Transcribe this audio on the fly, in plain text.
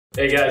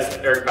Hey guys,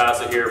 Eric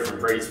Bassett here from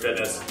Brady's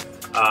Fitness.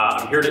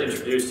 I'm here to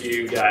introduce to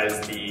you guys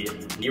the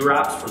knee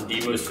wraps from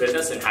DMoose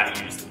Fitness and how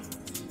to use them.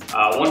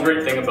 One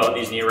great thing about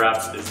these knee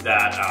wraps is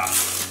that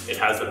it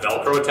has the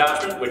Velcro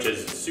attachment, which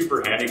is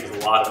super handy because a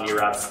lot of knee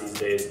wraps these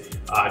days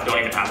don't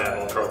even have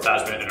that Velcro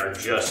attachment and are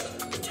just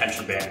the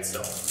tension band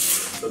itself.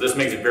 So this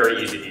makes it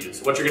very easy to use.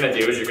 So what you're going to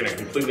do is you're going to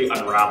completely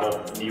unravel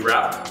the knee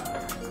wrap.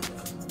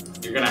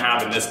 You're going to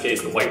have, in this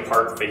case, the white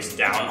part face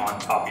down on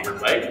top of your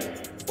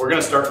leg. We're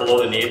going to start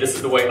below the knee. This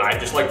is the way I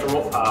just like to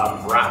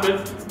wrap it.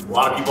 A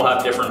lot of people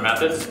have different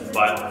methods,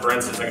 but for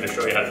instance, I'm going to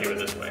show you how to do it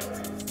this way.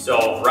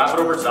 So wrap it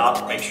over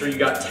top, make sure you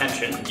got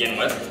tension to begin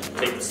with,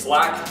 take the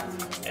slack,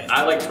 and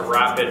I like to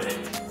wrap it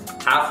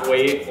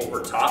halfway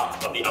over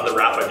top of the other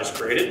wrap I just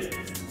created.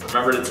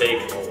 Remember to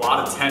take a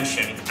lot of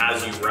tension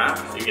as you wrap,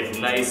 so you get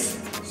nice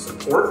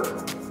support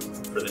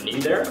for the knee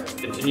there.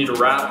 Continue to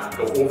wrap,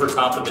 go over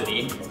top of the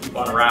knee, keep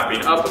on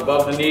wrapping up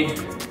above the knee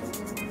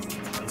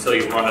until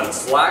you run out of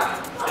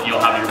slack. Then you'll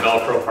have your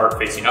Velcro part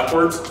facing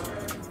upwards,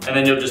 and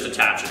then you'll just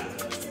attach it.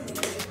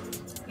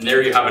 And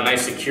there you have a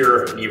nice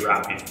secure knee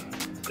wrapping.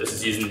 This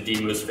is using the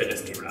DMoose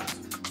Fitness knee wraps.